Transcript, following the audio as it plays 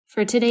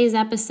For today's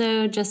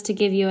episode, just to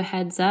give you a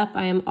heads up,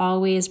 I am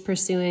always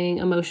pursuing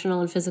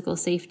emotional and physical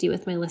safety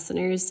with my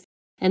listeners,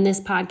 and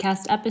this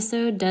podcast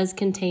episode does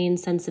contain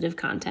sensitive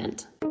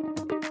content.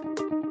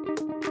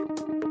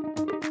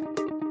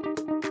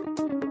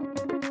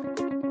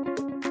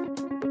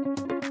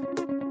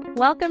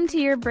 Welcome to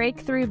your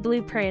Breakthrough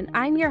Blueprint.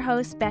 I'm your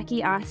host,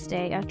 Becky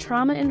Oste, a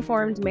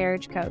trauma-informed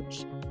marriage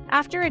coach.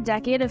 After a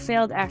decade of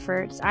failed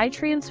efforts, I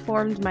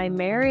transformed my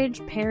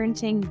marriage,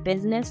 parenting,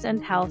 business,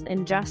 and health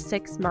in just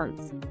 6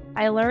 months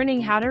by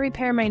learning how to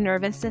repair my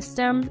nervous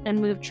system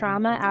and move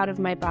trauma out of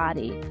my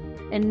body.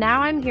 And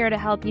now I'm here to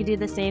help you do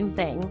the same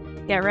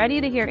thing. Get ready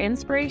to hear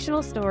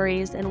inspirational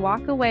stories and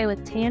walk away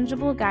with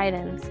tangible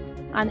guidance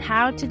on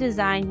how to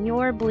design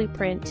your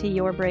blueprint to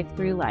your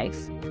breakthrough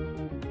life.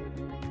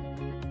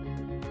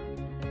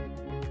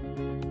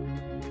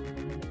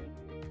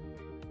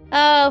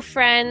 Oh,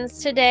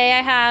 friends, today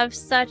I have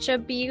such a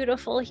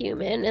beautiful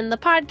human in the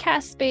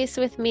podcast space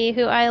with me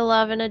who I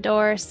love and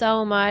adore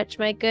so much.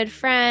 My good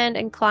friend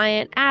and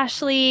client,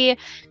 Ashley,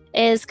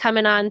 is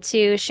coming on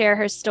to share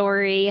her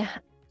story,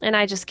 and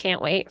I just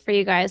can't wait for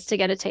you guys to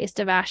get a taste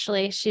of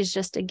Ashley. She's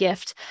just a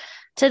gift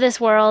to this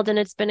world, and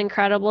it's been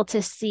incredible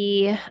to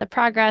see the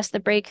progress,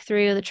 the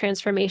breakthrough, the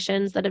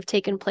transformations that have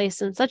taken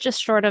place in such a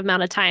short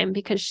amount of time,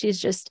 because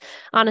she's just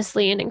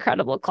honestly an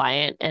incredible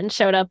client and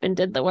showed up and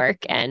did the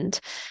work and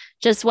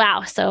just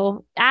wow.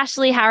 So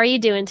Ashley, how are you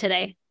doing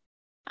today?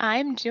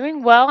 I'm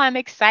doing well. I'm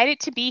excited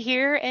to be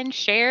here and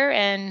share,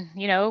 and,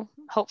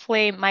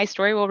 hopefully my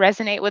story will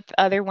resonate with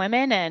other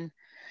women and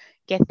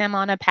get them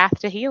on a path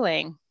to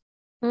healing.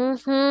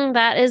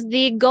 That is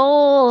the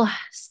goal.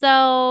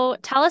 So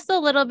tell us a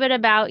little bit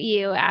about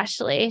you,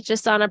 Ashley,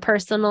 just on a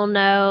personal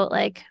note,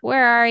 like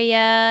where are you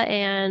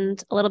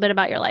and a little bit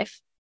about your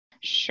life.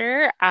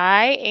 Sure.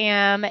 I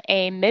am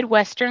a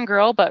Midwestern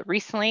girl, but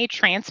recently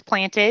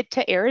transplanted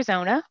to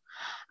Arizona.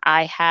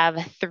 I have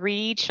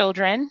 3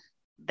 children.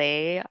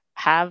 They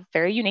have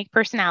very unique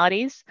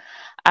personalities.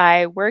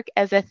 I work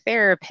as a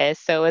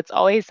therapist, so it's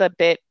always a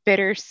bit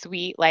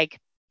bittersweet, like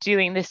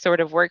doing this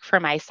sort of work for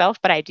myself,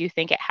 but I do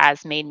think it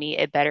has made me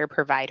a better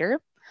provider.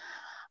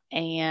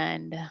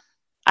 And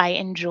I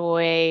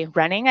enjoy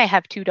running. I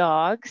have 2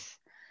 dogs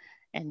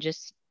and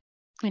just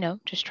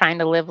trying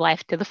to live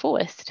life to the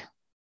fullest.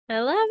 I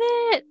love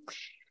it.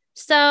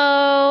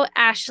 So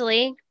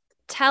Ashley,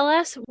 tell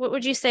us, what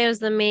would you say was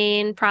the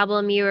main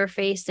problem you were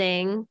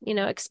facing,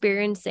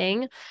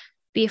 experiencing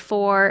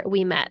before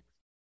we met?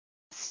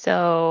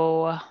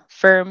 So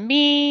for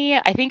me,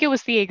 I think it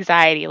was the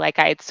anxiety. Like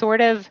I had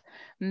sort of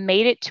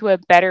made it to a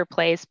better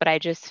place, but I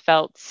just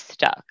felt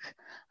stuck.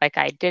 Like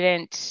I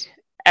didn't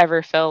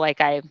ever feel like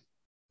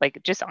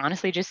just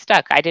honestly just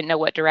stuck. I didn't know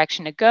what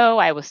direction to go.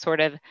 I was sort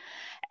of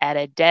at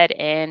a dead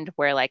end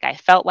where like I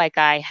felt like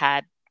I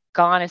had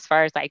gone as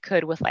far as I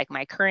could with like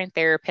my current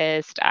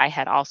therapist. I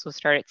had also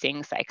started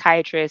seeing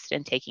psychiatrists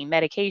and taking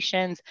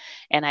medications,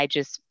 and I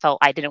just felt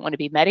I didn't want to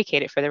be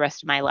medicated for the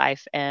rest of my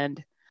life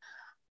and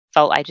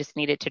felt I just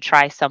needed to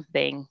try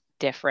something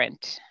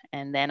different.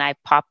 And then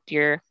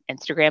your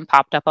Instagram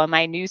popped up on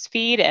my news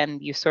feed,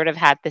 and you sort of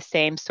had the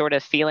same sort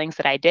of feelings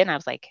that I did. And I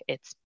was like,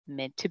 it's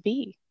meant to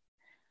be.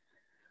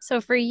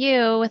 So for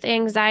you with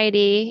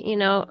anxiety,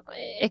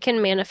 it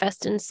can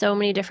manifest in so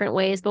many different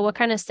ways, but what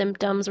kind of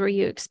symptoms were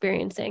you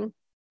experiencing?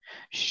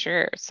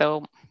 Sure.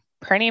 So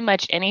pretty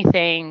much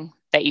anything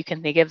that you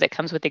can think of that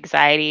comes with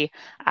anxiety,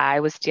 I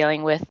was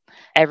dealing with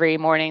every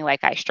morning.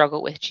 Like I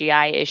struggled with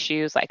GI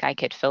issues, like I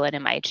could feel it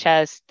in my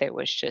chest. There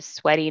was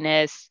just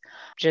sweatiness,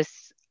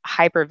 just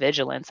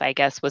hypervigilance, I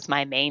guess, was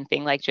my main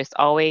thing. Like just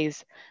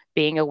always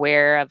being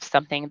aware of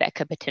something that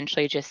could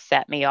potentially just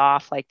set me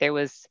off. Like it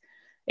was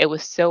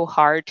so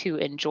hard to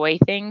enjoy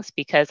things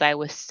because I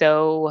was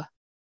so,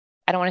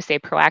 I don't want to say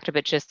proactive,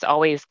 but just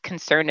always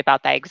concerned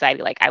about that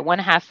anxiety. Like I want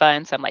to have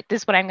fun. So I'm like,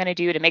 this is what I'm going to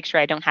do to make sure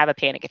I don't have a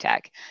panic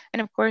attack.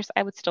 And of course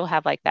I would still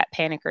have like that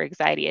panic or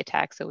anxiety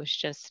attack. So it was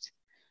just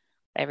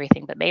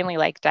everything, but mainly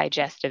like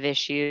digestive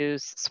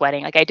issues,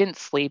 sweating. Like I didn't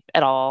sleep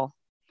at all.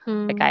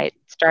 Like I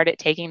started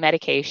taking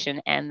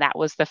medication, and that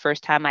was the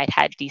first time I'd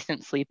had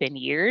decent sleep in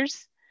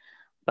years,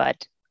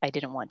 but I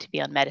didn't want to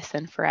be on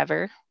medicine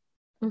forever.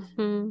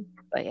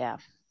 But yeah.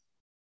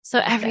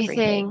 So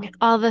everything,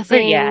 all the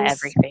things. But yeah,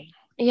 everything.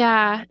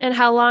 Yeah. And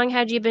how long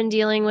had you been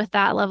dealing with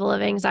that level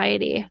of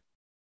anxiety?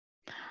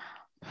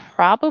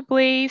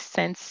 Probably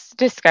since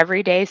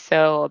Discovery Day.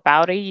 So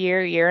about a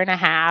year and a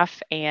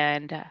half.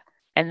 And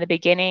in the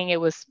beginning, it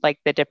was like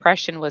the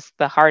depression was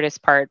the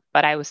hardest part,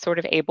 but I was sort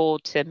of able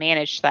to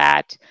manage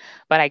that.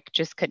 But I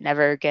just could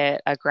never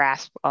get a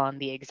grasp on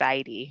the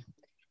anxiety.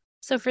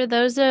 So for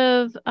those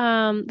of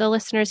the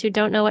listeners who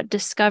don't know what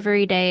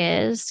Discovery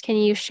Day is, can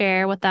you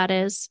share what that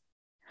is?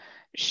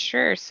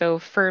 Sure. So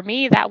for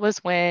me, that was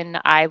when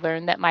I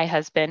learned that my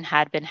husband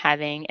had been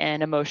having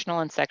an emotional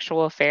and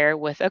sexual affair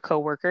with a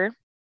coworker.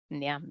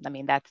 And yeah, I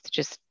mean, that's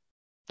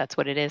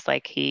what it is.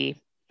 Like he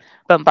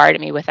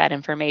bombarded me with that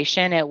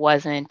information. It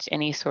wasn't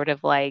any sort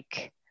of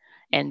like,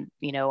 and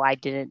I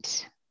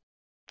didn't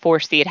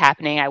foresee it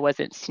happening. I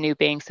wasn't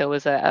snooping. So it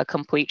was a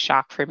complete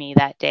shock for me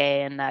that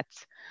day. And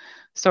that's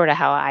sort of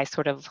how I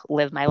sort of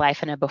live my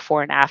life in a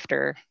before and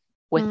after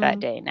with that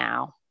day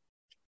now.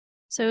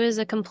 So it was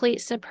a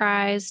complete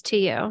surprise to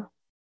you. Yep.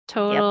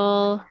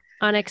 Total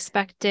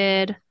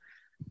unexpected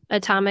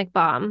atomic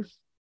bomb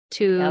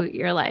to Yep.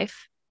 your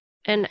life.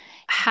 And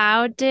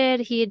how did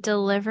he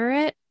deliver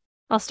it?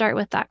 I'll start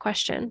with that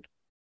question.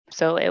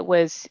 So it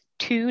was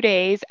 2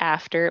 days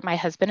after my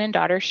husband and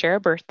daughter share a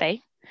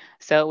birthday.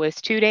 So it was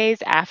 2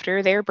 days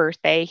after their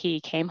birthday.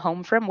 He came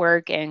home from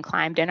work and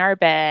climbed in our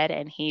bed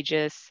and he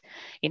just,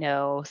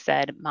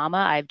 said,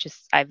 Mama,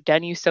 I've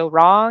done you so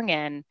wrong.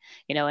 And,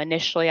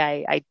 initially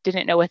I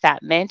didn't know what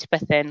that meant,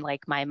 but then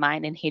like my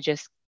mind and he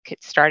just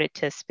started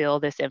to spill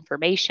this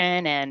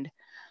information and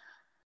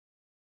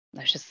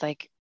I was just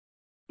like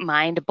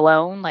mind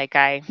blown. Like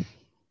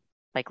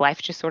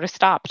life just sort of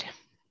stopped.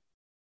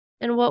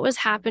 And what was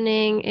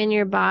happening in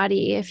your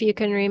body, if you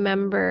can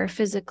remember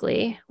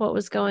physically, what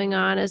was going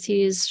on as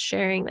he's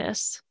sharing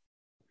this?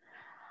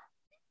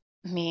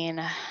 I mean,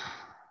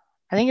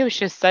 I think it was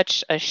just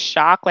such a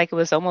shock. Like it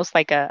was almost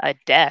like a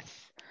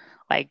death,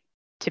 like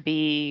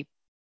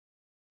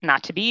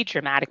not to be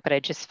dramatic, but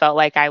I just felt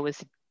like I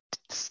was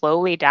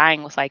slowly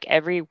dying with like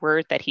every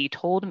word that he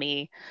told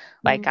me.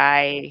 Like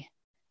I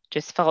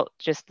just felt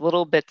just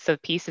little bits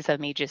of pieces of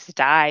me just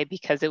die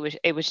because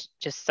it was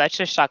just such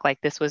a shock.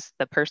 Like this was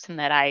the person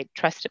that I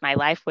trusted my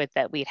life with,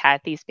 that we'd had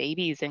these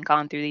babies and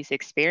gone through these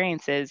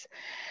experiences.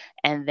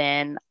 And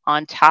then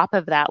on top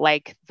of that,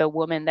 like the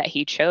woman that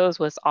he chose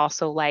was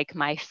also like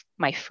my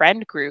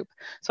friend group.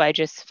 So I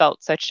just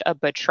felt such a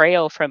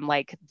betrayal from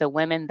like the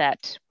women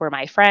that were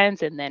my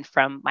friends and then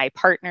from my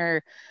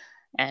partner.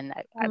 And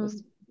I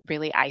was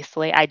really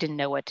isolated. I didn't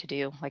know what to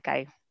do.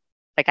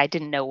 I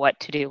didn't know what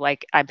to do.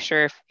 Like, I'm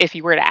sure if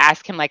you were to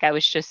ask him, like, I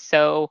was just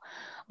so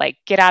like,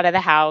 get out of the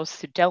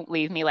house, don't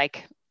leave me,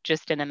 like,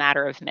 just in a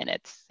matter of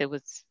minutes. I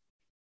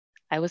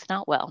was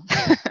not well.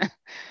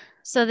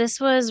 So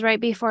this was right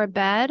before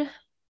bed?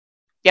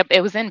 Yep,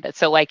 it was in bed.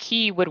 So like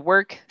he would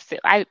work. So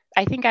I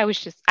think I was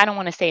just, I don't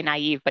want to say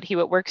naive, but he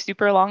would work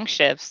super long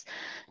shifts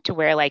to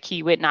where like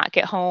he would not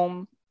get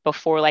home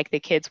before like the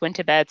kids went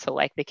to bed. So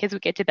like the kids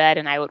would get to bed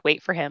and I would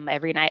wait for him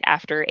every night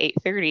after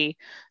 8:30.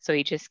 So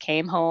he just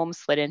came home,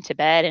 slid into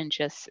bed and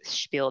just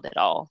spieled it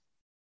all.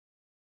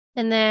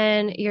 And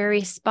then your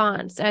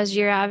response as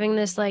you're having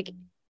this, like,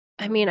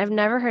 I mean, I've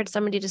never heard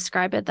somebody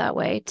describe it that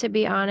way, to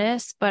be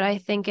honest, but I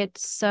think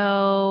it's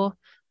so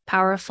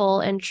powerful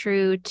and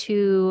true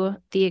to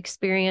the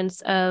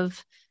experience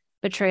of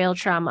betrayal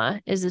trauma.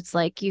 Is it's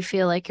like you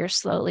feel like you're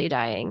slowly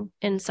dying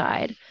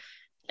inside.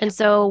 And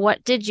so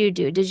what did you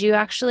do? Did you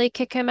actually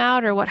kick him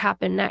out or what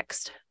happened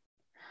next?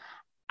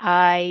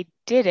 I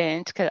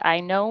didn't, because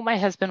I know my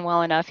husband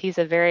well enough. He's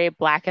a very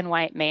black and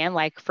white man.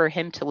 Like for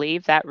him to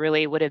leave, that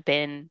really would have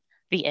been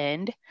the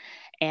end.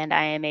 And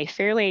I am a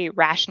fairly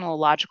rational,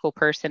 logical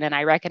person. And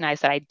I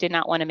recognize that I did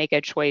not want to make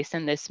a choice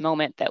in this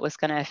moment that was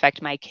going to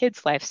affect my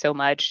kid's life so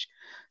much.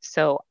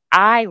 So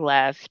I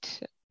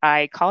left.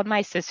 I called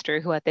my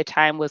sister, who at the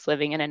time was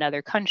living in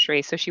another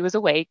country. So she was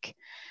awake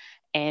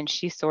and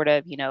she sort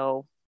of,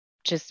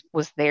 just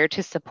was there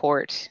to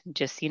support,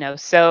 just,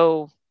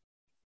 so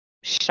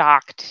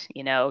shocked,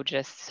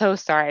 just so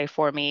sorry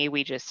for me.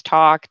 We just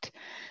talked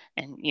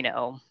and,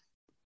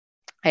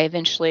 I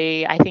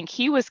think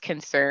he was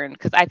concerned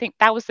because I think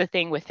that was the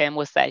thing with him,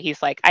 was that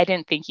he's like, I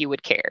didn't think you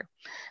would care.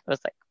 I was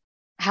like,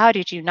 how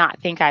did you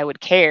not think I would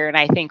care? And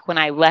I think when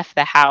I left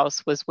the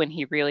house was when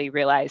he really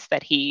realized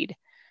that he'd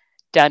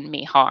done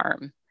me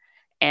harm.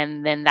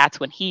 And then that's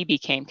when he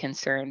became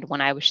concerned,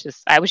 when I was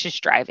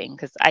just driving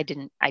because I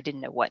didn't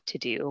know what to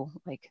do.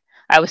 Like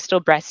I was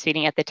still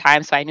breastfeeding at the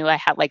time, so I knew I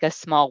had like a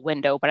small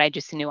window, but I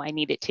just knew I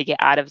needed to get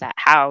out of that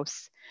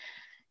house.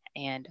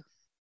 And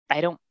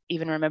I don't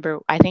even remember.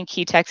 I think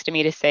he texted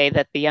me to say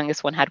that the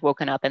youngest one had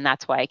woken up and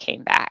that's why I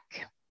came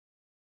back.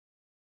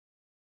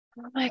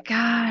 Oh my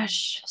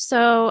gosh.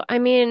 So, I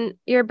mean,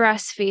 you're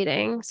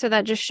breastfeeding. So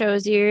that just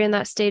shows you're in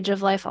that stage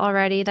of life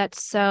already.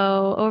 That's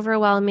so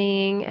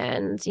overwhelming.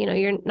 And,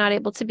 you're not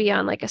able to be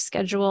on like a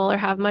schedule or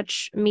have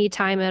much me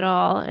time at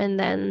all. And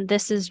then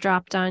this is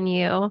dropped on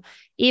you,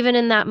 even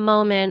in that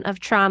moment of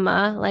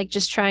trauma, like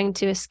just trying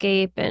to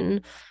escape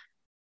and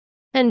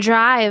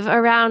drive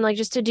around, like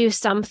just to do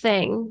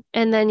something.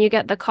 And then you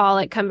get the call,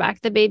 like, come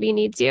back, the baby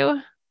needs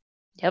you.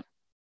 Yep.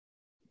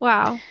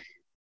 Wow.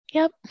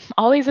 Yep.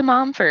 Always a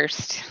mom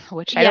first,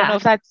 which I don't know Yeah.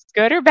 if that's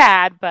good or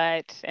bad,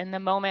 but in the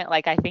moment,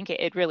 like I think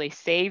it really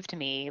saved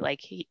me.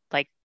 Like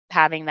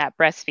having that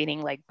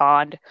breastfeeding like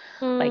bond,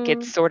 like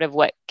it's sort of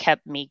what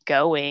kept me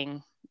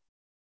going,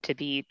 to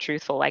be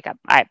truthful. Like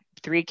I have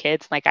 3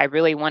 kids, like I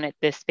really wanted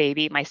this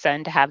baby, my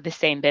son, to have the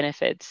same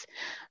benefits.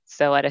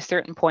 So at a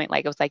certain point,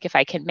 like it was like, if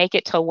I can make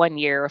it till 1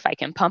 year, if I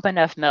can pump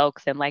enough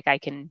milk, then like I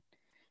can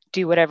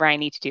do whatever I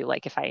need to do.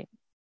 Like if I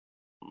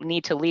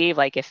need to leave,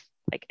 like if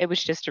like it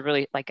was just a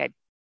really, like I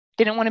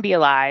didn't want to be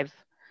alive,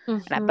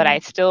 but I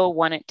still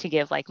wanted to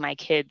give like my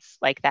kids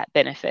like that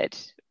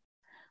benefit.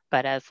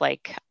 But as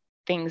like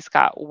things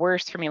got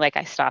worse for me. Like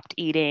I stopped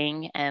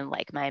eating and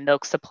like my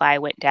milk supply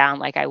went down.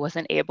 Like I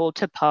wasn't able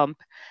to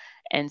pump.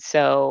 And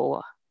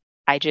so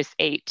I just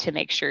ate to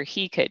make sure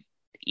he could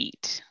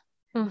eat.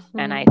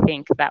 And I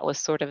think that was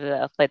sort of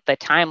the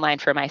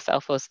timeline for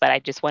myself, was that I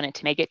just wanted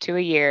to make it to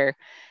a year.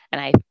 And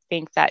I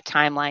think that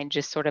timeline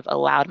just sort of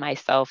allowed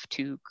myself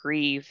to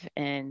grieve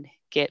and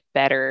get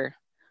better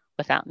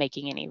without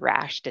making any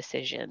rash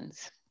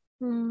decisions.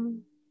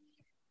 Mm.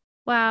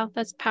 Wow,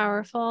 that's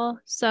powerful.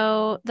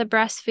 So the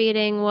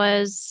breastfeeding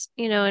was,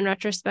 in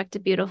retrospect, a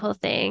beautiful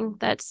thing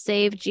that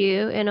saved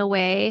you in a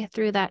way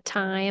through that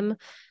time.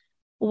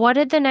 What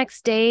did the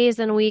next days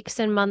and weeks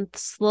and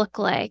months look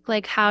like?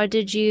 Like, how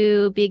did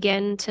you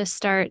begin to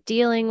start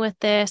dealing with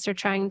this or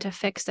trying to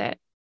fix it?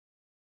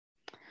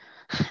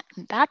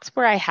 That's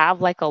where I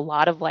have like a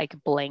lot of like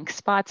blank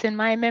spots in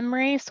my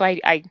memory. So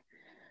I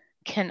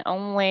can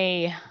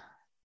only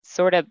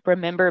sort of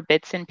remember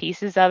bits and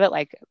pieces of it.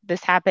 Like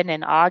this happened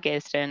in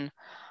August, and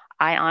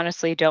I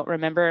honestly don't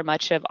remember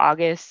much of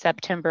August,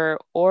 September,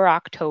 or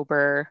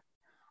October.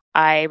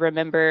 I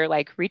remember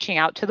like reaching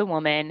out to the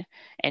woman,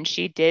 and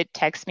she did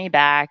text me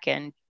back,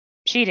 and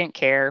she didn't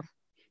care.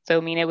 So,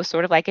 I mean, it was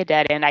sort of like a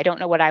dead end. I don't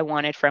know what I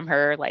wanted from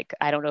her. Like,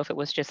 I don't know if it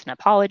was just an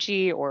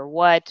apology or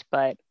what,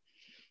 but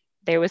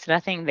there was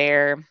nothing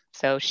there.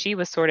 So she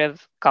was sort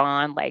of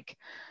gone. Like,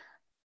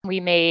 we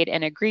made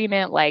an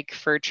agreement like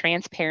for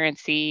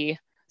transparency.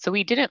 So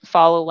we didn't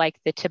follow like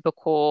the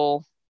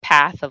typical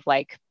path of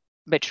like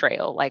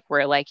betrayal, like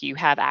where like you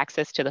have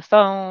access to the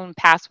phone,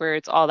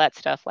 passwords, all that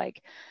stuff.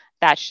 Like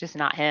that's just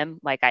not him.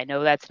 Like I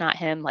know that's not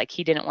him. Like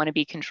he didn't want to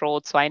be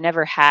controlled. So I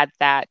never had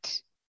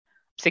that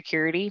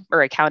security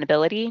or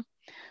accountability.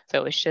 So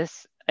it was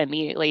just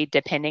immediately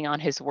depending on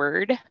his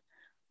word,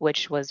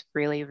 which was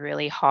really,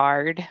 really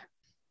hard.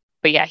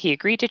 But yeah, he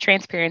agreed to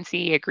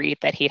transparency, agreed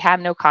that he'd have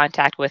no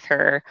contact with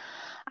her.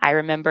 I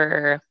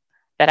remember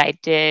that I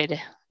did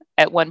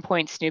at one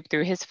point snoop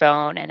through his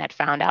phone and had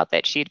found out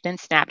that she'd been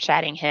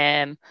Snapchatting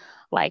him.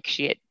 Like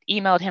she had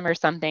emailed him or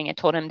something and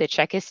told him to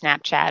check his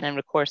Snapchat. And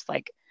of course,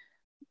 like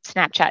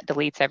Snapchat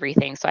deletes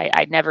everything. So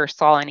I never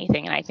saw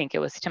anything. And I think it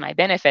was to my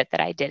benefit that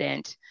I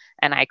didn't.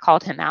 And I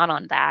called him out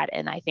on that.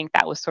 And I think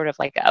that was sort of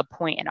like a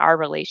point in our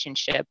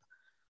relationship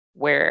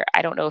where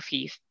I don't know if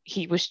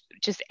he was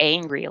just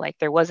angry. Like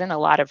there wasn't a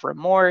lot of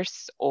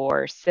remorse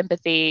or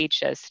sympathy,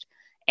 just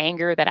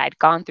anger that I'd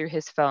gone through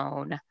his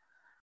phone.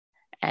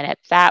 And at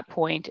that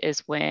point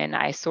is when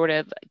I sort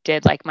of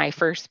did like my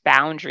first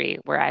boundary,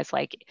 where I was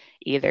like,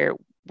 either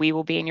we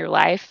will be in your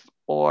life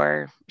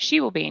or she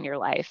will be in your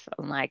life.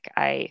 And like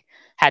I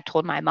had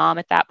told my mom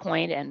at that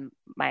point, and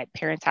my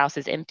parents' house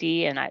is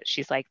empty. And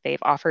she's like,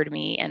 they've offered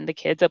me and the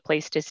kids a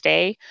place to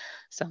stay.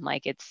 So I'm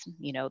like, it's,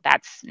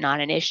 that's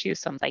not an issue.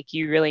 So I'm like,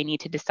 you really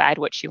need to decide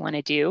what you want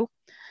to do.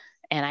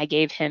 And I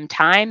gave him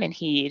time, and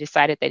he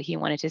decided that he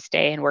wanted to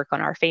stay and work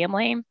on our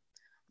family.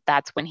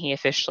 That's when he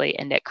officially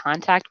ended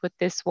contact with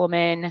this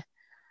woman.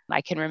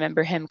 I can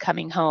remember him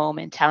coming home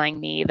and telling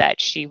me that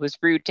she was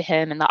rude to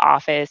him in the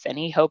office, and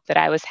he hoped that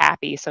I was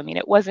happy. So I mean,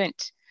 it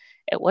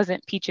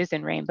wasn't peaches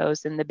and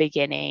rainbows in the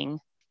beginning.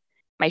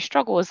 My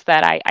struggle was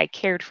that I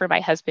cared for my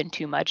husband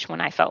too much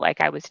when I felt like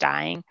I was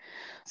dying.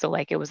 So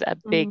like it was a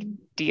big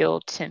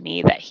deal to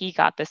me that he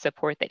got the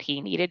support that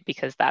he needed,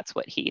 because that's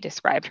what he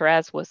described her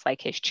as, was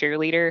like his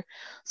cheerleader.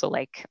 So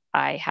like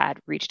I had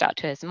reached out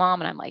to his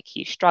mom, and I'm like,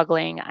 he's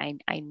struggling.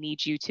 I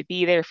need you to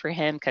be there for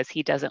him because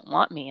he doesn't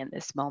want me in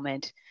this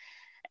moment.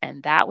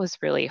 And that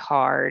was really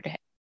hard.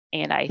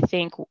 And I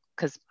think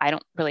because I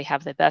don't really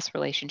have the best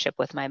relationship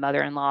with my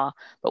mother-in-law,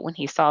 but when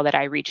he saw that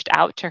I reached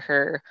out to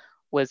her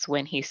was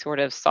when he sort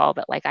of saw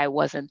that like I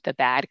wasn't the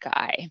bad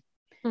guy.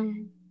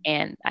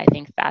 And I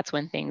think that's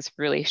when things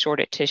really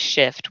started to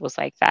shift, was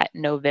like that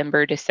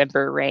November,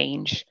 December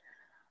range,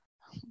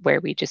 where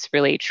we just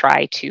really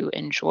try to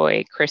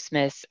enjoy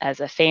Christmas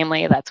as a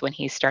family. That's when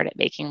he started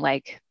making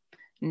like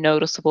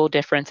noticeable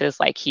differences.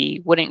 Like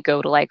he wouldn't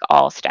go to like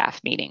all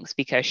staff meetings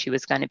because she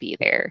was going to be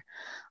there.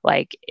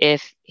 Like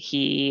if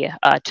he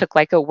took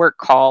like a work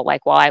call,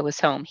 like while I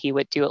was home, he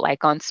would do it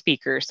like on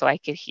speaker so I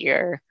could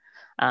hear.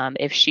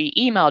 If she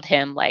emailed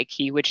him, like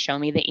he would show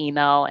me the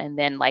email and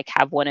then like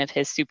have one of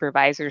his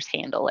supervisors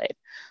handle it.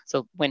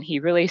 So when he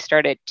really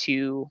started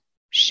to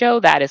show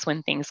that is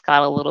when things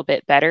got a little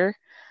bit better.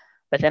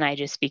 But then I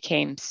just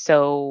became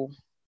so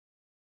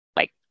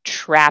like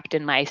trapped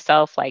in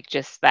myself, like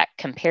just that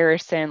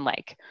comparison,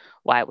 like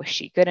why was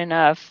she good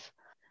enough?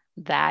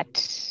 That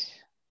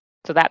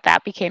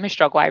became a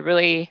struggle.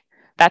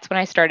 That's when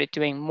I started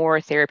doing more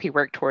therapy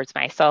work towards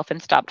myself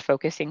and stopped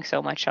focusing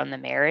so much on the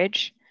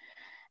marriage.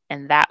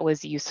 And that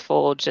was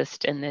useful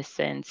just in the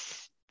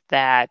sense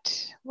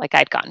that like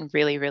I'd gotten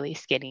really, really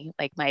skinny.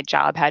 Like my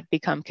job had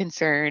become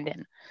concerned,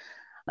 and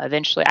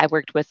eventually I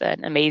worked with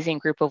an amazing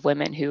group of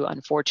women who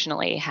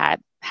unfortunately had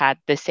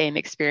the same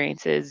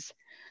experiences.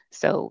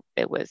 So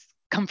it was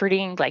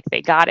comforting, like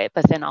they got it,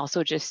 but then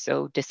also just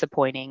so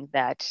disappointing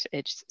that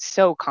it's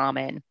so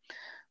common.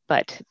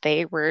 But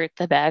they were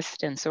the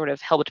best and sort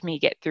of helped me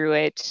get through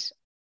it.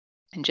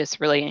 and just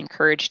really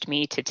encouraged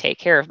me to take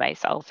care of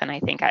myself. And I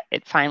think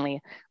it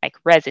finally like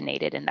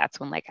resonated. And that's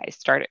when like I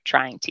started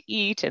trying to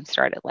eat and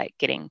started like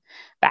getting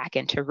back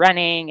into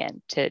running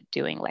and to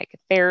doing like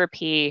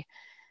therapy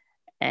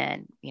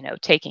and,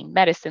 taking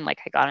medicine. Like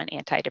I got on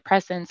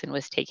antidepressants and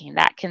was taking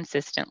that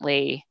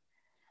consistently.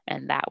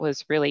 And that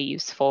was really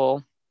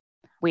useful.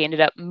 We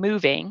ended up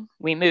moving.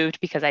 We moved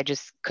because I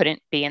just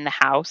couldn't be in the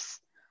house.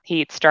 He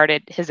had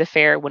started his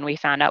affair when we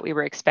found out we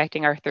were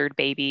expecting our third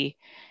baby.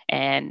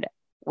 And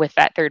with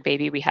that third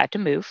baby, we had to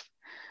move.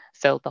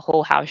 So the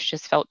whole house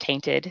just felt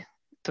tainted.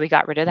 So we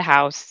got rid of the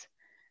house,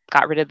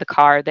 got rid of the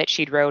car that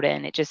she'd rode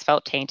in. It just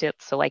felt tainted.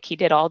 So like he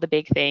did all the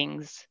big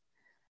things.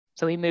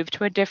 So we moved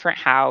to a different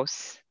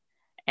house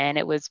and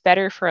it was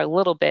better for a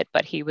little bit,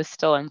 but he was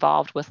still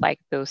involved with like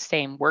those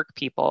same work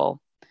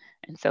people.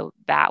 And so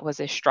that was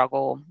a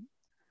struggle.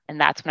 And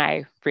that's when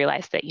I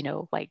realized that,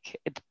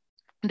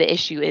 the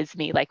issue is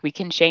me. Like we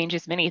can change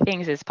as many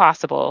things as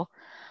possible,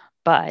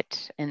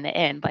 but in the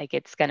end, like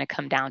it's going to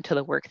come down to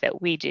the work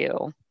that we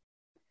do.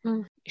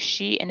 Mm.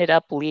 She ended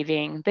up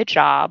leaving the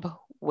job,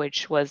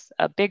 which was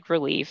a big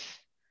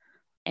relief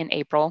in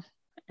April.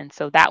 And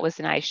so that was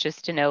nice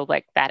just to know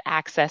like that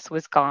access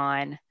was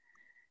gone.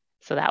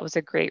 So that was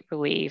a great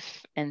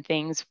relief and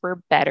things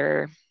were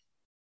better.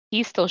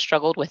 He still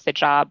struggled with the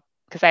job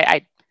because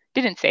I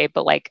didn't say,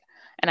 but like,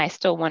 and I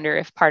still wonder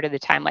if part of the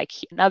time, like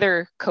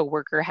another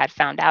coworker had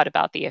found out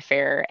about the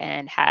affair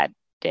and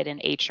did an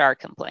HR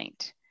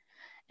complaint.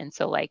 And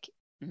so like,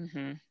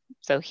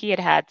 so he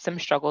had some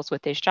struggles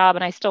with his job.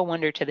 And I still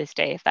wonder to this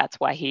day if that's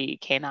why he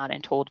came out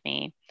and told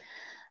me.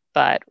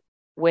 But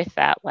with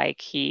that,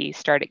 like he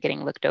started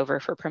getting looked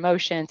over for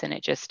promotions and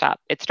it just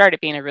stopped. It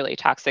started being a really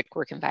toxic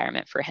work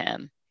environment for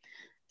him.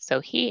 So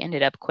he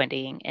ended up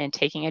quitting and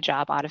taking a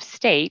job out of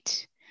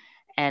state.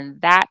 And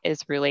that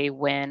is really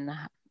when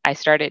I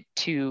started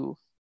to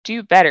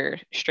do better,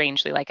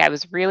 strangely. Like I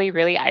was really,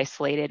 really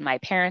isolated. My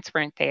parents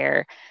weren't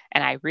there.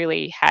 And I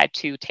really had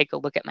to take a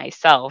look at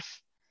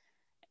myself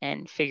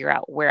and figure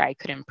out where I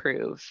could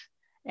improve.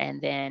 And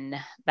then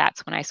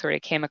that's when I sort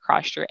of came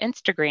across your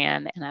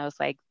Instagram and I was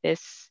like,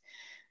 this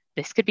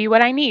could be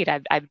what I need.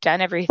 I've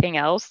done everything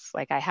else.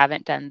 Like I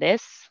haven't done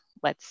this.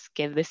 Let's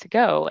give this a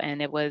go.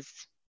 And it was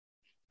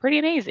pretty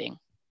amazing.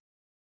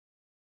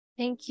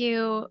 Thank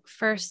you,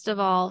 first of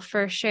all,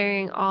 for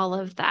sharing all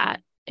of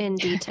that in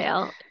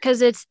detail.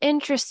 Because it's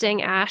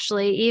interesting,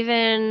 Ashley,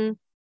 even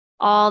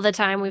all the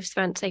time we've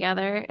spent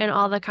together and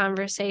all the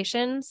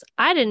conversations,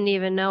 I didn't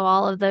even know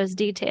all of those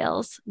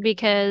details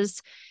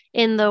because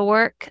in the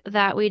work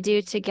that we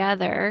do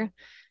together,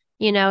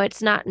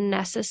 it's not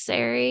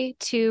necessary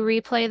to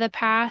replay the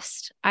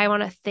past. I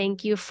want to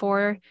thank you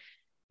for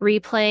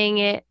replaying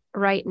it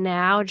right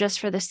now, just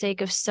for the sake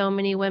of so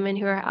many women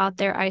who are out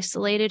there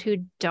isolated,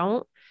 who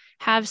don't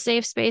have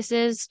safe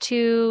spaces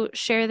to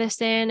share this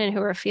in and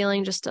who are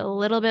feeling just a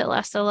little bit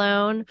less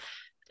alone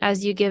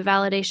as you give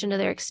validation to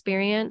their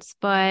experience.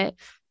 But,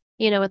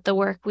 with the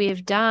work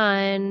we've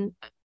done,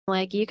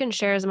 like you can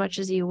share as much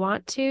as you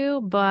want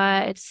to,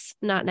 but it's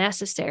not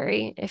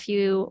necessary. If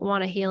you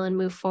want to heal and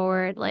move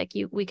forward, like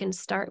we can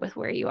start with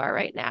where you are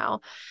right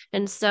now.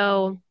 And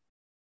so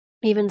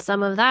even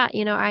some of that,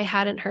 I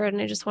hadn't heard.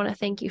 And I just want to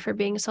thank you for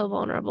being so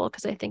vulnerable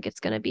because I think it's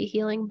going to be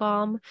healing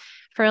balm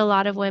for a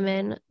lot of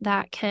women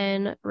that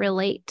can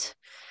relate.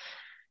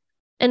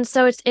 And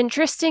so it's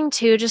interesting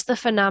too, just the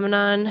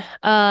phenomenon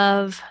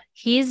of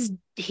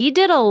he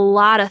did a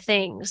lot of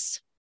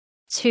things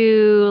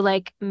to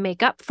like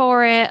make up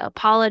for it,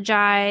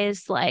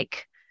 apologize,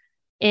 like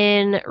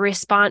in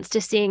response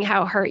to seeing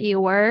how hurt you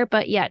were,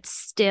 but yet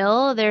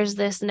still there's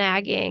this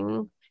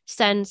nagging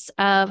sense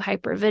of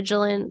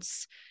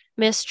hypervigilance,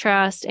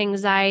 mistrust,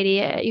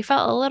 anxiety. You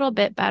felt a little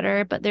bit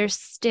better, but there's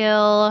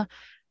still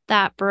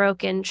that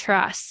broken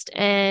trust.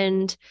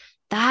 And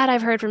that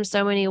I've heard from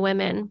so many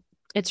women.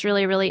 It's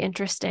really, really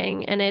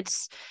interesting. And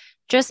it's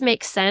just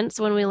makes sense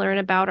when we learn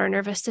about our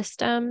nervous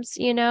systems,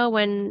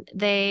 when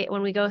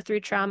we go through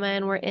trauma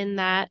and we're in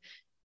that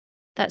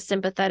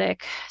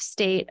sympathetic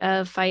state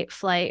of fight,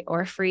 flight,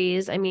 or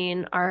freeze. I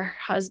mean, our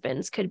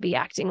husbands could be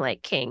acting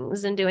like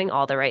kings and doing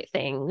all the right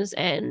things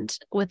and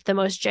with the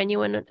most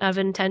genuine of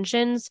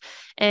intentions.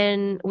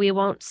 And we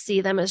won't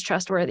see them as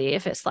trustworthy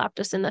if it slapped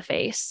us in the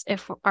face,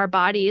 if our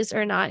bodies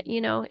are not,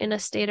 in a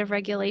state of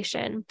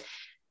regulation.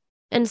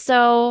 And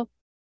so,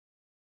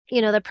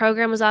 the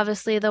program was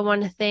obviously the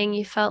one thing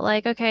you felt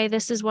like, okay,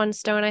 this is one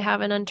stone I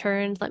haven't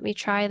unturned. Let me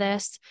try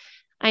this.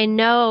 I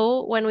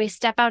know when we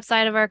step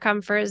outside of our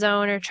comfort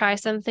zone or try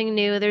something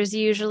new, there's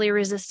usually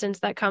resistance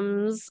that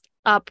comes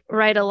up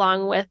right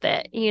along with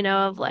it,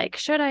 of like,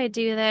 should I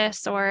do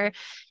this? Or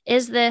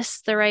is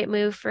this the right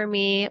move for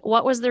me?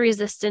 What was the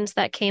resistance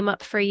that came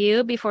up for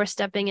you before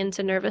stepping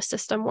into nervous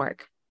system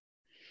work?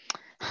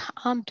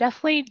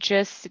 Definitely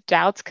just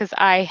doubts because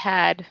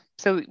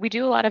so we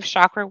do a lot of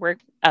chakra work,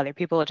 other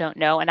people don't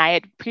know. And I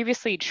had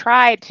previously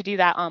tried to do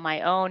that on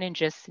my own and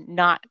just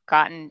not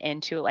gotten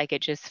into it. Like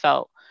it just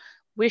felt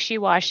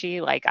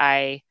wishy-washy. Like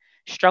I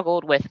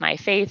struggled with my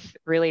faith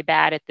really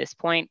bad at this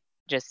point,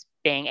 just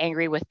being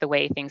angry with the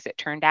way things had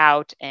turned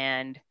out.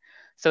 And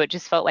so it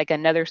just felt like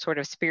another sort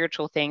of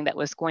spiritual thing that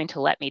was going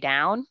to let me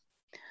down.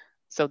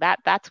 So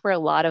that's where a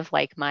lot of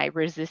like my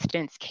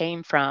resistance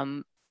came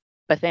from.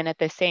 But then at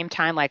the same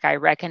time, like I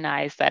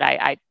recognized that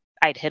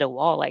I'd hit a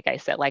wall. Like I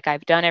said, like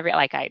I've done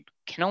like I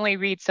can only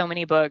read so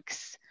many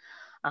books.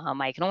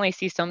 I can only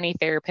see so many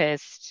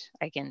therapists.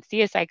 I can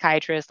see a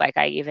psychiatrist. Like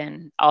I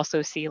even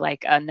also see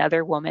like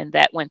another woman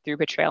that went through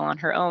betrayal on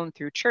her own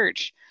through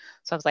church.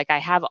 So I was like, I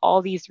have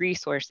all these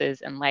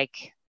resources and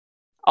like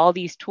all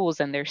these tools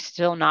and they're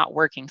still not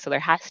working. So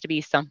there has to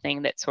be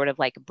something that sort of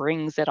like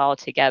brings it all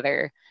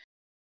together.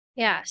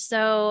 Yeah.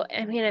 So,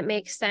 I mean, it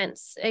makes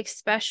sense,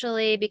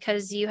 especially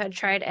because you had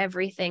tried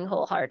everything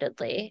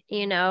wholeheartedly. I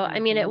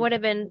mean, it Mm-hmm. would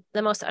have been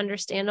the most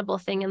understandable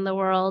thing in the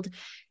world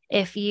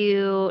if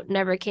you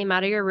never came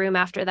out of your room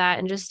after that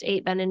and just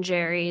ate Ben and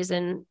Jerry's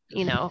and,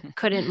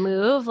 couldn't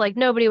move. Like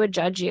nobody would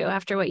judge you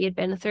after what you'd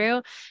been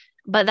through.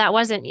 But that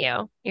wasn't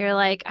you. You're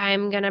like,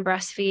 I'm going to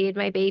breastfeed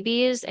my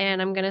babies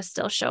and I'm going to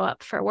still show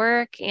up for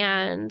work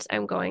and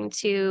I'm going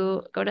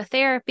to go to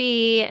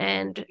therapy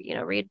and,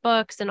 read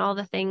books and all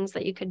the things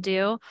that you could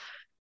do.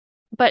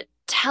 But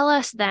tell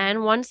us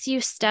then, once you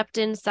stepped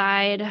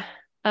inside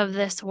of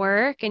this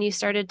work and you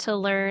started to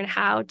learn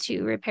how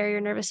to repair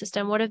your nervous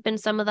system, what have been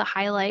some of the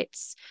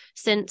highlights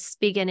since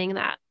beginning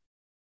that?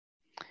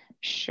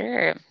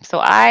 Sure. So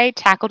I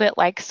tackled it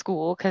like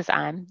school because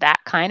I'm that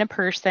kind of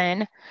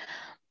person.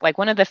 Like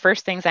one of the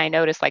first things I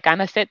noticed, like I'm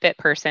a Fitbit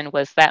person,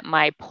 was that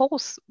my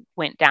pulse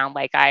went down.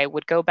 Like I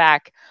would go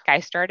back,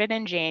 I started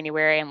in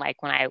January, and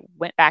like when I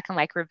went back and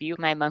like reviewed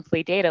my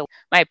monthly data,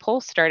 my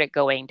pulse started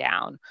going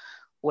down,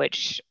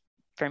 which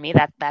for me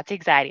that's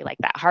anxiety, like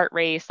that heart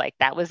race, like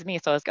that was me.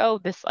 So I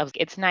was like,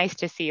 it's nice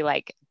to see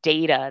like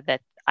data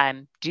that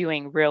I'm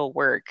doing real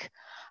work.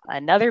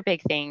 Another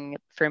big thing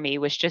for me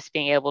was just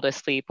being able to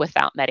sleep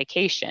without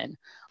medication.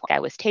 Like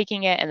I was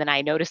taking it and then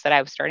I noticed that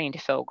I was starting to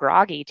feel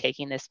groggy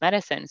taking this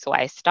medicine. So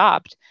I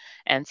stopped.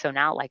 And so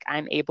now like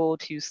I'm able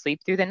to sleep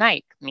through the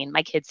night. I mean,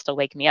 my kids still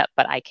wake me up,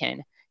 but I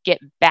can get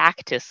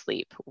back to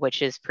sleep,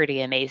 which is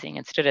pretty amazing.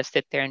 Instead of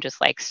sit there and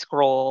just like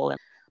scroll and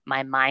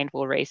my mind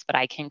will race, but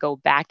I can go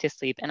back to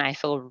sleep and I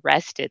feel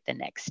rested the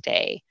next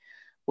day,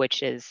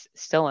 which is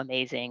so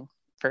amazing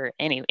for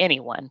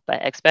anyone, but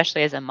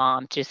especially as a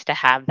mom, just to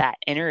have that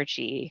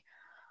energy.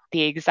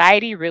 The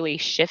anxiety really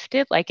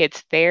shifted, like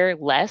it's there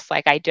less.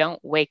 Like I don't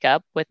wake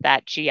up with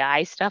that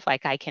GI stuff.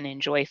 Like I can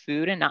enjoy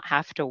food and not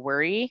have to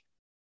worry.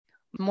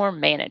 More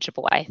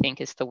manageable, I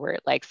think is the word.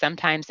 Like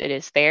sometimes it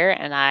is there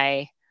and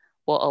I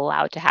will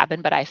allow it to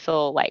happen, but I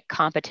feel like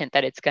competent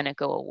that it's going to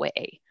go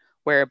away.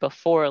 Where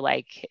before,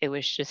 like it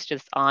was just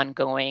this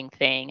ongoing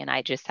thing, and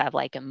I just have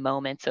like a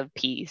moments of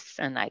peace,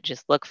 and I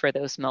just look for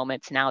those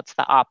moments. Now it's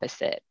the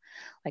opposite.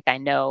 Like I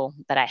know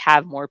that I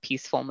have more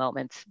peaceful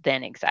moments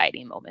than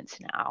anxiety moments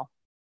now.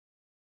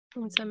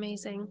 That's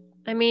amazing.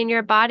 I mean,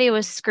 your body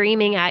was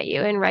screaming at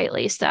you, and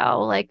rightly so.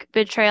 Like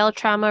betrayal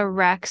trauma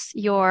wrecks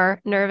your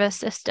nervous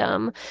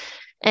system.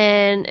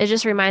 And it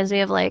just reminds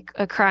me of like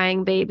a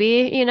crying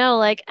baby,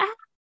 like,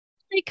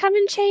 like come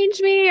and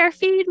change me or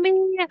feed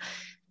me.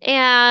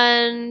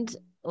 And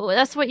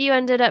that's what you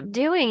ended up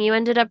doing. You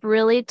ended up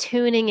really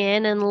tuning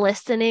in and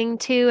listening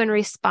to and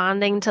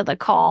responding to the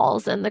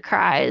calls and the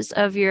cries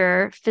of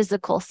your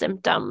physical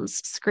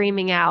symptoms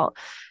screaming out.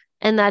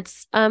 And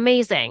that's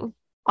amazing.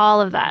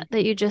 All of that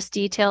you just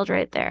detailed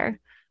right there.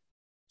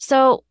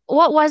 So,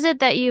 what was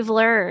it that you've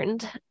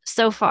learned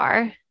so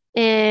far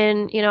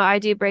in, I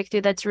Do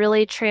Breakthrough that's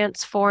really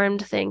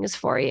transformed things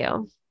for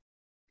you?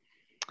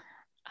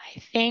 I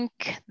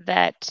think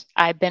that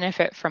I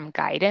benefit from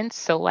guidance.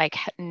 So, like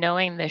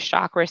knowing the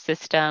chakra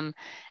system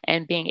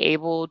and being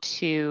able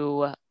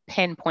to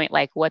pinpoint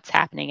like what's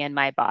happening in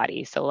my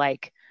body. So,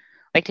 like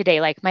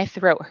today, like my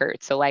throat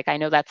hurts. So, like I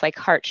know that's like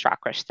heart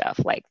chakra stuff.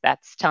 Like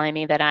that's telling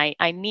me that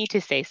I need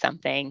to say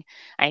something,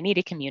 I need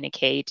to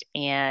communicate,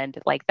 and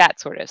like that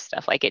sort of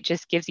stuff. Like it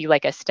just gives you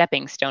like a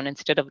stepping stone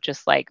instead of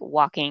just like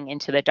walking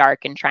into the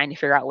dark and trying to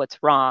figure out what's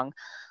wrong.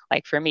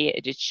 Like for me,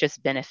 it's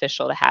just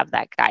beneficial to have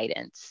that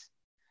guidance.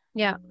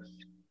 Yeah.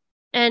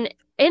 And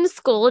in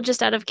school,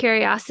 just out of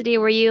curiosity,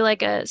 were you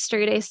like a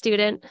straight A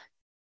student?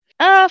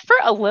 For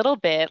a little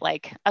bit,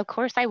 like of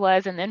course I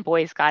was, and then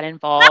boys got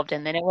involved,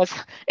 and then it was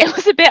it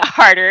was a bit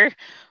harder.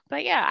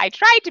 But yeah, I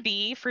tried to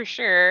be for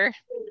sure.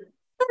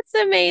 That's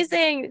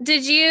amazing.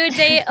 Did you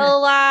date a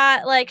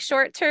lot like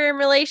short-term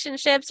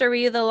relationships or were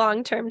you the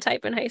long-term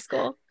type in high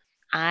school?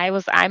 I'm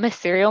a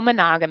serial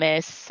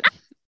monogamous.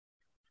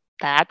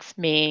 That's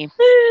me.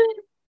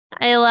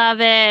 I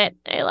love it.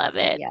 I love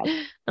it.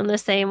 Yeah. I'm the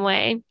same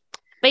way.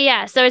 But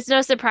yeah, so it's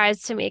no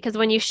surprise to me because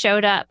when you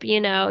showed up,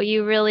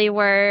 you really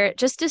were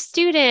just a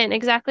student,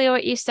 exactly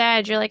what you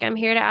said. You're like, I'm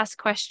here to ask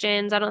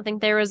questions. I don't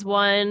think there was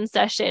one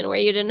session where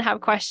you didn't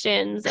have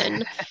questions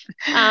and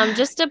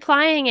just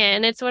applying it.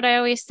 And it's what I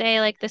always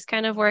say, like this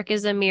kind of work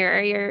is a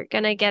mirror. You're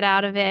going to get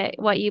out of it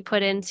what you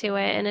put into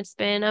it. And it's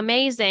been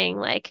amazing.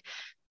 Like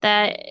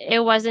that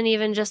it wasn't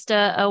even just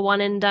a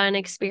one and done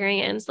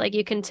experience. Like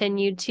you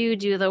continued to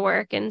do the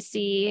work and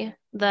see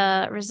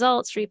the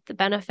results, reap the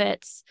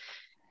benefits.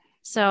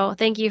 So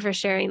thank you for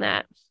sharing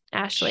that,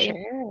 Ashley.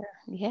 Sure.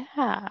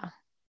 Yeah.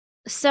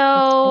 It's been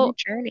a So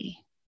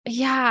journey.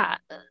 yeah.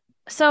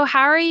 So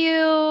how are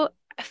you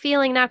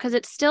feeling now? Because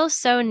it's still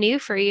so new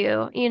for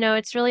you.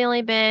 It's really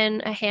only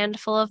been a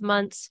handful of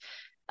months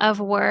of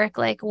work.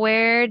 Like,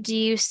 where do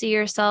you see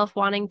yourself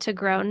wanting to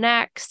grow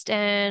next?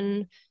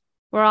 And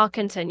we're all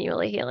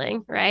continually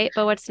healing, right?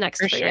 But what's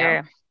next For for you?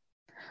 sure.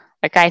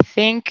 Like, I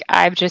think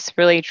I've just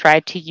really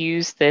tried to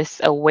use this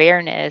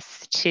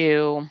awareness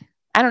to,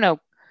 I don't know,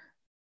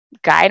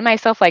 guide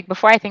myself. Like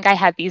before, I think I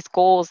had these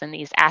goals and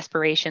these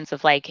aspirations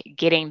of like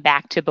getting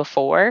back to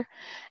before.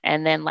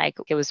 And then like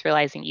it was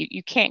realizing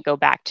you can't go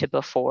back to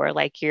before.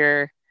 Like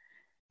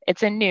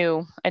it's a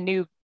new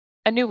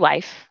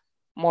life,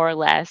 more or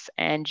less,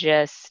 and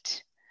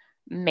just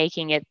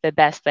making it the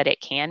best that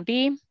it can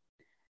be.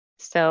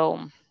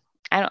 So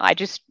I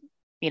just,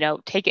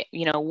 take it,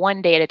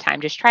 one day at a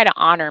time, just try to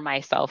honor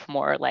myself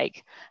more.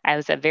 Like I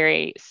was a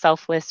very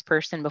selfless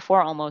person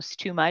before, almost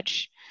too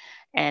much.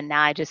 And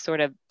now I just sort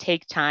of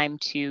take time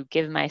to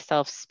give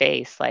myself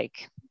space,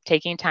 like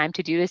taking time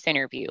to do this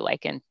interview,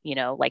 like, and,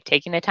 like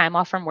taking the time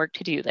off from work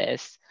to do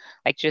this,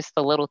 like just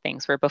the little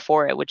things where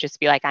before it would just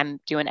be like, I'm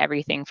doing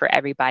everything for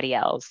everybody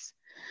else.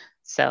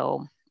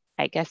 So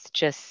I guess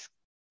just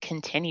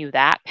continue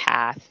that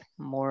path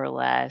more or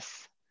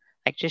less,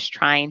 like just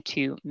trying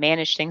to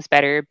manage things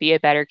better, be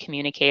a better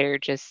communicator,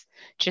 just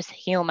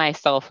heal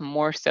myself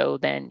more so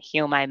than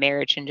heal my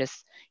marriage, and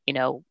just,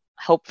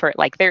 hope for,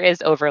 like, there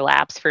is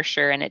overlaps for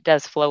sure, and it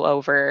does flow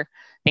over.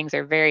 Things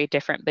are very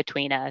different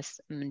between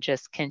us, and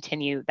just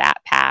continue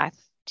that path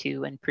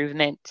to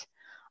improvement.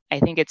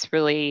 I think it's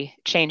really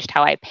changed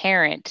how I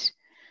parent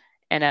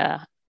in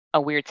a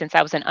weird sense.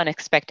 That was an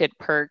unexpected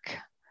perk,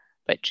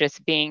 but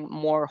just being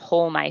more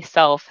whole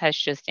myself has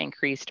just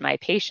increased my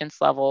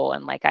patience level,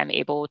 and like I'm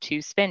able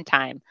to spend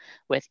time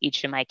with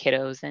each of my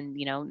kiddos and,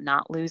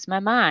 not lose my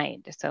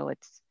mind. So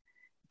it's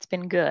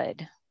been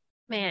good.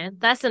 Man,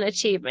 that's an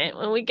achievement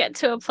when we get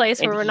to a place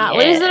And where we're not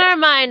losing yes, our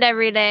mind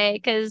every day.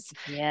 Because,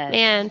 yes,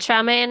 man,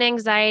 trauma and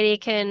anxiety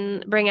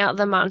can bring out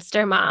the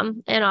monster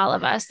mom in all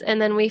of us.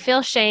 And then we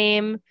feel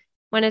shame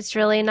when it's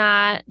really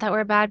not that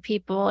we're bad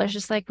people. It's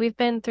just like we've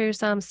been through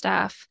some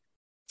stuff.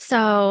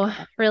 So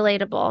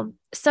relatable.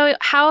 So,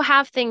 how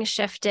have things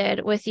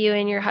shifted with you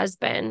and your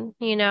husband?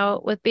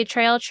 With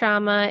betrayal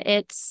trauma,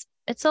 it's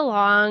a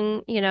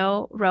long,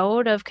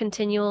 road of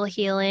continual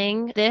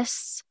healing.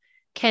 This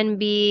can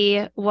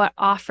be what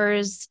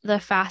offers the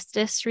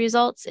fastest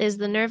results is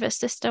the nervous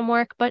system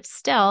work, but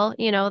still,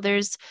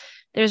 there's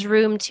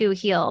room to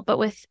heal. But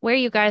with where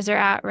you guys are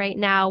at right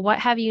now, what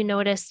have you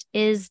noticed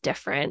is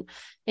different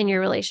in your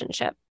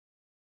relationship?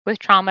 with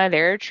trauma,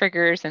 there are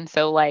triggers. And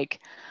so, like,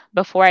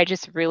 before I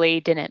just really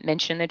didn't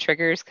mention the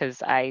triggers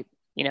because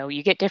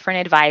you get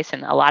different advice,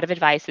 and a lot of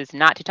advice is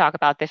not to talk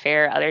about the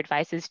affair, other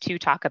advice is to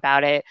talk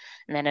about it.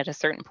 And then at a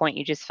certain point,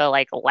 you just feel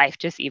like life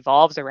just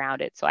evolves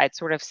around it. So I'd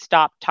sort of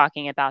stopped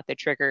talking about the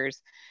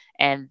triggers,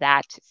 and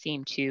that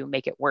seemed to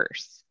make it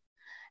worse.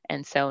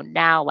 And so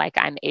now, like,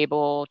 I'm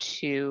able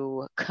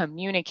to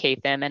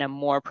communicate them in a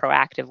more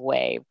proactive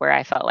way, where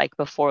I felt like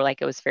before,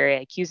 like, it was very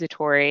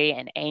accusatory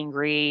and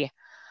angry.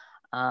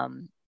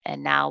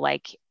 And now,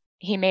 like,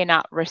 he may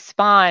not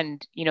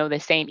respond, the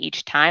same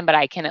each time, but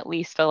I can at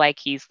least feel like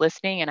he's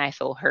listening and I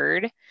feel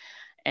heard.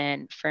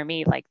 And for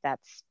me, like,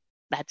 that's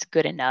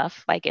good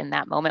enough. Like in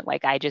that moment,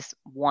 like I just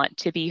want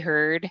to be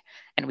heard,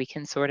 and we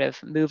can sort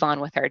of move on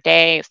with our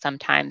day.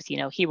 Sometimes,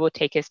 he will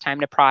take his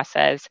time to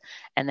process,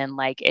 and then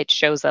like it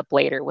shows up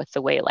later with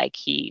the way like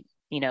he,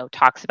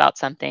 talks about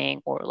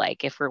something, or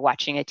like if we're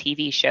watching a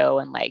TV show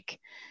and like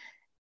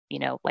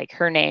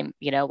her name,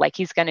 like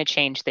he's going to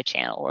change the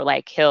channel, or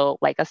like he'll,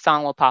 like a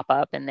song will pop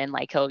up, and then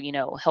like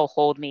he'll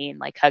hold me and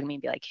like hug me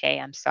and be like, hey,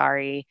 I'm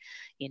sorry,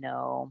 you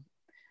know,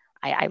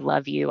 I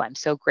love you. I'm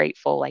so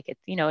grateful. Like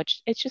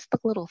it's just the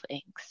little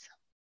things.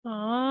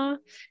 Aw.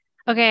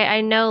 Okay,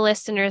 I know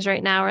listeners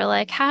right now are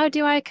like, how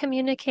do I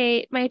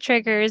communicate my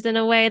triggers in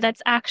a way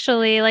that's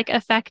actually like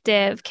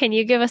effective? Can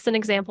you give us an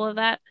example of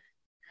that?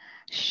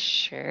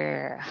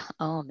 Sure.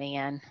 Oh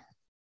man.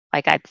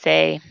 Like I'd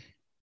say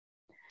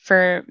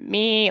for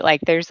me, like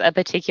there's a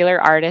particular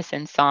artist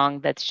and song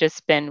that's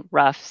just been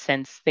rough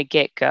since the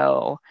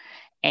get-go.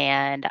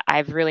 And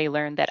I've really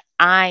learned that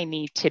I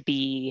need to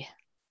be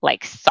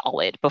like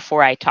solid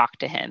before I talk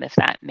to him, if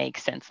that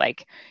makes sense.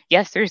 Like,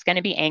 yes, there's going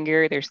to be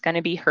anger, there's going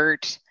to be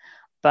hurt,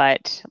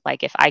 but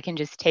like if I can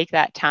just take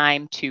that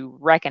time to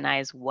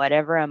recognize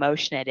whatever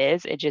emotion it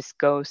is, it just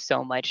goes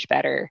so much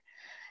better.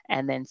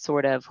 And then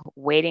sort of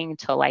waiting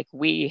till like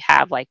we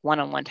have like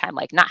one-on-one time,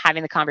 like not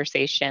having the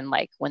conversation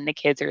like when the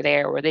kids are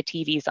there or the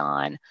TV's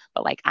on,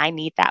 but like I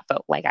need that,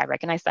 but like I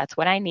recognize that's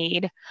what I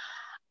need.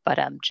 But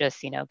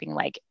just being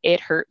like, it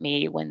hurt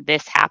me when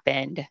this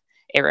happened,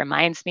 it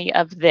reminds me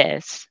of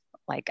this,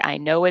 like I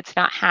know it's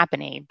not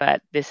happening,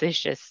 but this is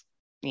just,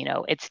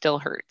 it still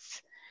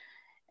hurts.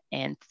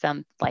 And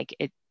some like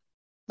it,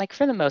 like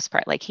for the most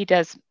part, like he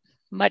does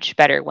much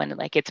better when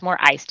like it's more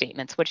I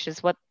statements, which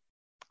is what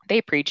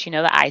they preach,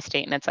 the I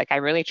statements. Like I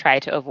really try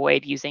to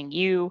avoid using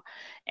you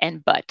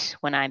and but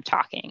when I'm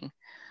talking.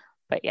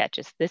 But yeah,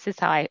 just this is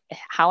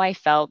how I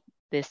felt.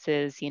 This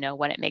is,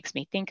 what it makes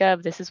me think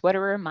of. This is what it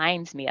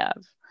reminds me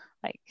of.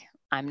 Like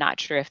I'm not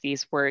sure if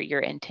these were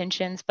your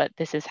intentions, but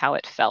this is how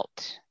it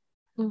felt.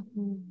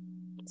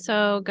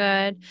 So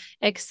good.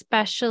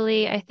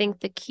 Especially, I think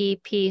the key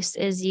piece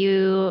is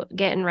you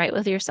getting right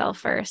with yourself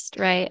first,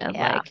 right? Of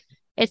like,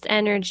 it's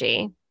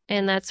energy.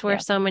 And that's where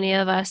so many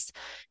of us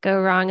go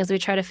wrong, as we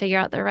try to figure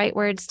out the right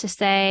words to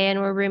say. And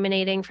we're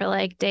ruminating for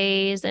like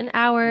days and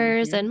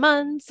hours and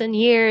months and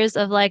years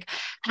of like,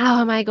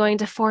 how am I going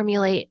to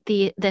formulate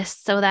this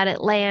so that it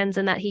lands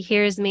and that he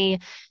hears me?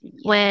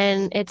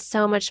 When it's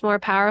so much more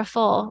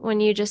powerful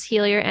when you just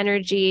heal your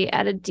energy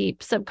at a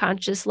deep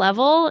subconscious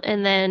level.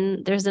 And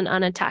then there's an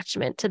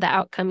unattachment to the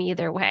outcome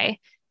either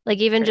way. Like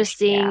even just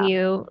seeing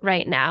you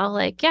right now,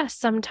 like, yes,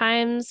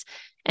 sometimes,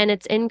 and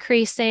it's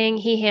increasing.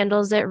 He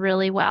handles it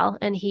really well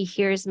and he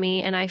hears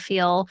me and I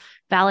feel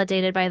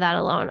validated by that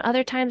alone.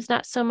 Other times,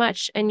 not so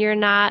much. And you're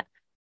not,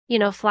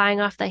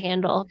 flying off the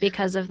handle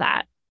because of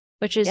that,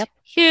 which is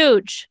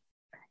huge.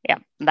 Yeah.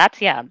 That's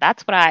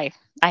what I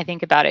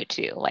think about it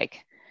too.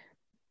 Like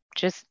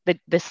just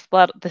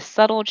the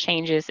subtle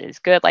changes is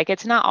good. Like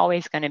it's not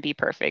always going to be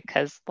perfect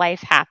because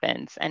life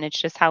happens, and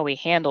it's just how we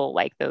handle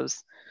like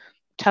those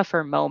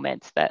tougher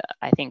moments that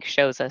I think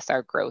shows us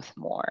our growth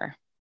more.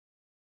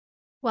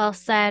 Well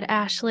said,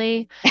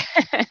 Ashley.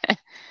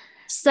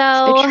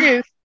 So it's the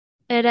truth.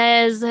 It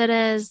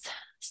is.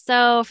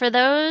 So for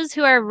those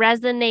who are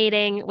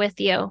resonating with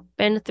you,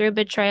 been through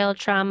betrayal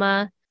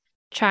trauma,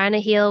 trying to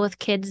heal with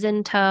kids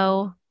in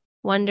tow,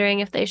 wondering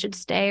if they should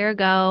stay or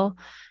go,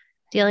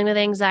 dealing with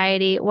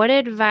anxiety, what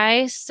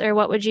advice or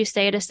what would you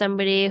say to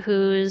somebody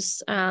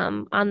who's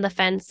on the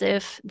fence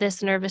if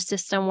this nervous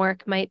system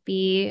work might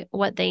be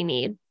what they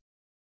need?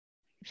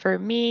 For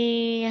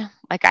me,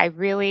 like I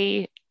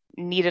really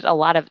needed a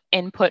lot of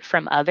input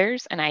from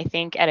others. And I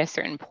think at a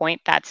certain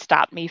point that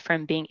stopped me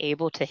from being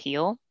able to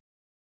heal.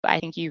 But I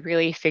think you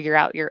really figure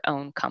out your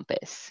own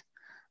compass.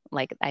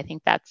 Like, I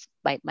think that's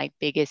like my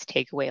biggest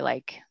takeaway.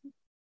 Like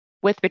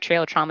with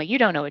betrayal trauma, you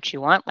don't know what you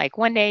want. Like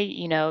one day,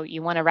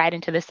 you want to ride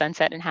into the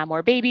sunset and have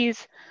more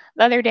babies.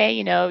 The other day,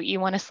 you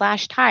want to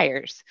slash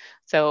tires.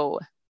 So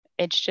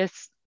it's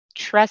just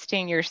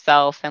trusting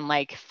yourself and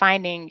like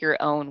finding your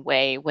own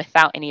way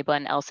without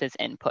anyone else's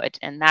input.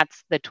 And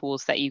that's the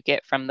tools that you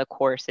get from the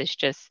course, is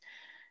just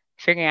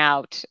figuring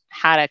out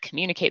how to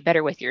communicate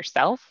better with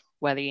yourself,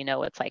 whether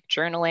it's like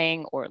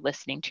journaling or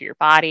listening to your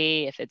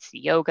body, if it's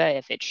yoga,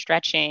 if it's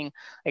stretching.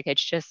 Like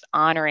it's just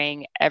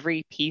honoring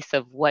every piece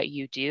of what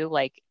you do,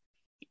 like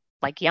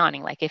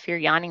yawning. Like if you're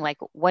yawning, like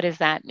what does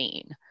that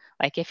mean?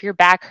 Like if your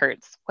back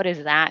hurts, what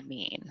does that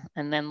mean?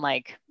 And then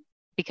like,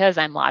 because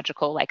I'm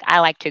logical, like I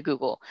like to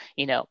Google,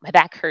 my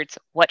back hurts,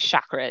 what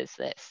chakra is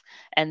this?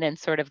 And then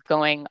sort of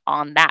going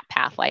on that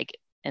path, like,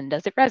 and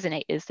does it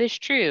resonate? Is this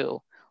true?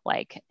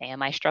 Like,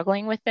 am I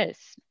struggling with this?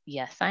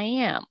 Yes, I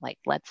am. Like,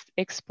 let's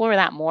explore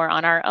that more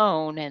on our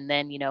own. And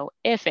then,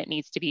 if it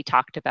needs to be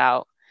talked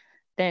about,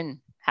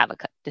 then have a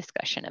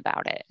discussion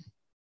about it.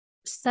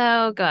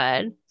 So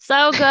good.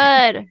 So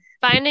good.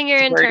 Finding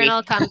your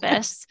internal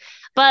compass.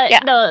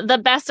 But no, the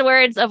best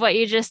words of what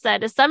you just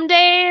said is some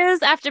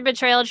days after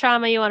betrayal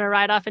trauma, you want to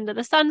ride off into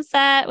the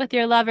sunset with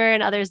your lover,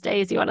 and others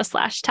days you want to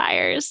slash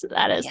tires.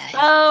 That is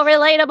so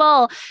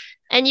relatable.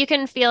 And you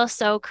can feel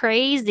so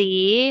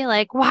crazy.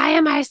 Like, why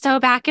am I so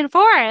back and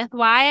forth?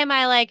 Why am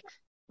I like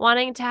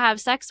wanting to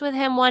have sex with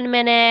him one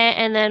minute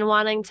and then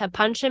wanting to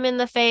punch him in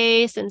the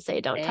face and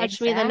say, don't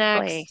touch me the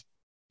next?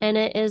 And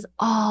it is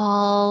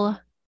all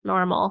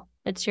normal.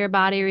 It's your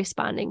body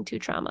responding to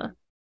trauma.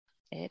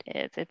 It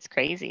is. It's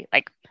crazy.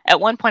 Like at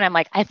one point I'm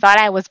like, I thought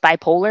I was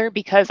bipolar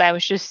because I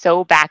was just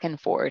so back and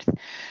forth.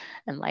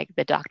 And like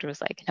the doctor was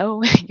like,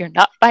 no, you're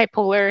not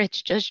bipolar.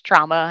 It's just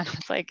trauma.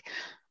 It's like,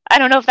 I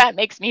don't know if that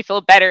makes me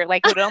feel better.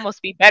 Like it would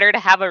almost be better to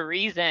have a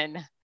reason.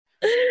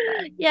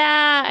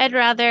 Yeah, I'd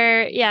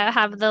rather,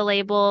 have the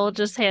label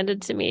just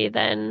handed to me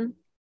than,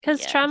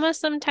 because trauma,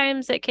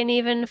 sometimes it can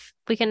even,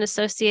 we can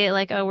associate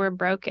like, oh, we're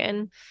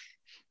broken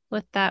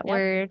with that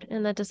word,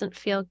 and that doesn't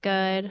feel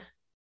good.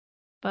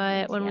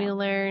 But when we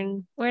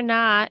learn we're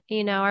not,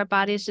 our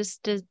body's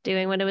just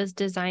doing what it was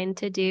designed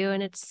to do,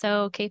 and it's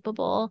so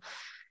capable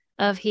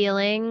of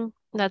healing.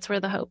 That's where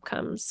the hope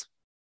comes.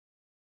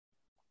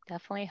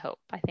 Definitely hope.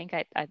 I think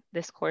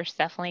this course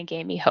definitely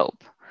gave me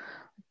hope.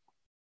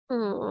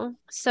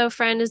 So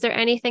friend, is there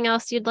anything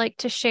else you'd like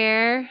to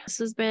share? This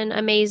has been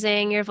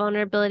amazing. Your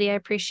vulnerability, I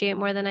appreciate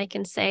more than I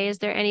can say. Is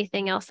there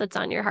anything else that's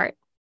on your heart?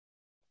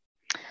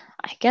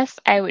 I guess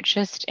I would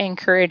just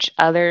encourage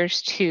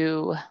others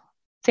to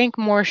think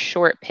more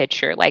short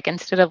picture, like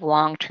instead of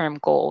long-term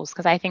goals,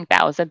 because I think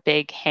that was a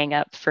big hang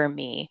up for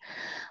me.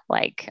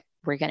 Like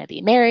we're going to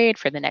be married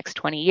for the next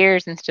 20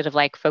 years instead of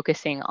like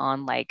focusing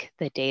on like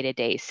the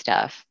day-to-day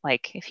stuff.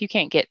 Like if you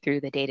can't get through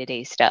the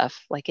day-to-day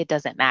stuff, like it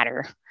doesn't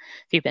matter if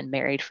you've been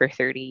married for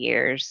 30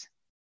 years.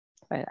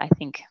 But I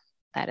think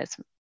that is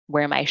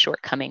where my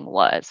shortcoming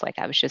was. Like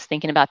I was just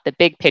thinking about the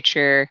big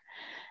picture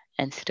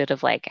instead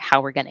of like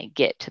how we're going to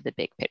get to the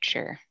big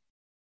picture.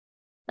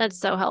 That's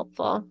so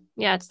helpful.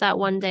 Yeah, it's that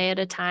one day at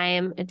a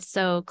time. It's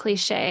so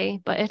cliche,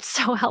 but it's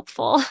so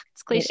helpful.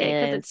 It's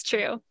cliche because it's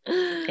true.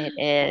 It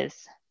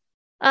is.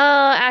 Oh,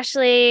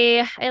 Ashley,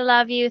 I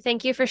love you.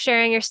 Thank you for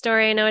sharing your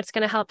story. I know it's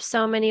going to help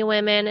so many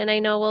women, and I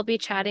know we'll be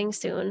chatting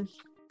soon.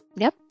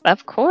 Yep,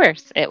 of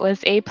course. It was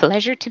a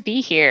pleasure to be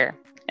here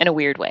in a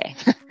weird way.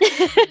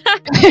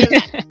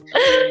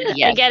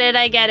 Yes.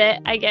 I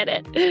get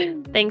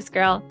it. Thanks,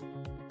 girl.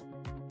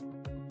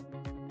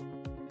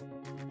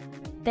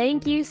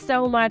 Thank you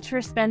so much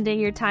for spending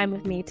your time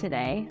with me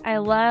today. I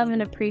love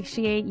and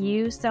appreciate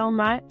you so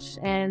much.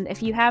 And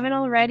if you haven't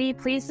already,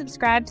 please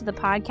subscribe to the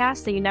podcast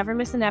so you never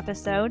miss an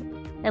episode,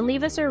 and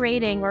leave us a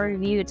rating or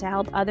review to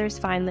help others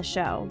find the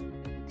show.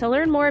 To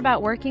learn more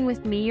about working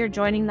with me or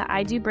joining the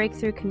I Do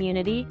Breakthrough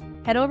community,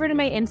 head over to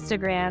my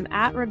Instagram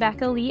at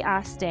Rebecca Lee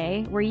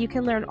Aste, where you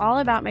can learn all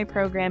about my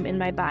program in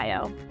my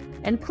bio.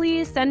 And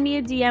please send me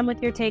a DM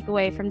with your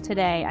takeaway from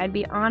today. I'd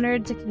be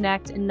honored to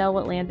connect and know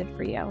what landed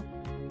for you.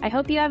 I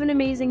hope you have an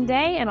amazing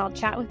day, and I'll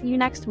chat with you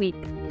next week.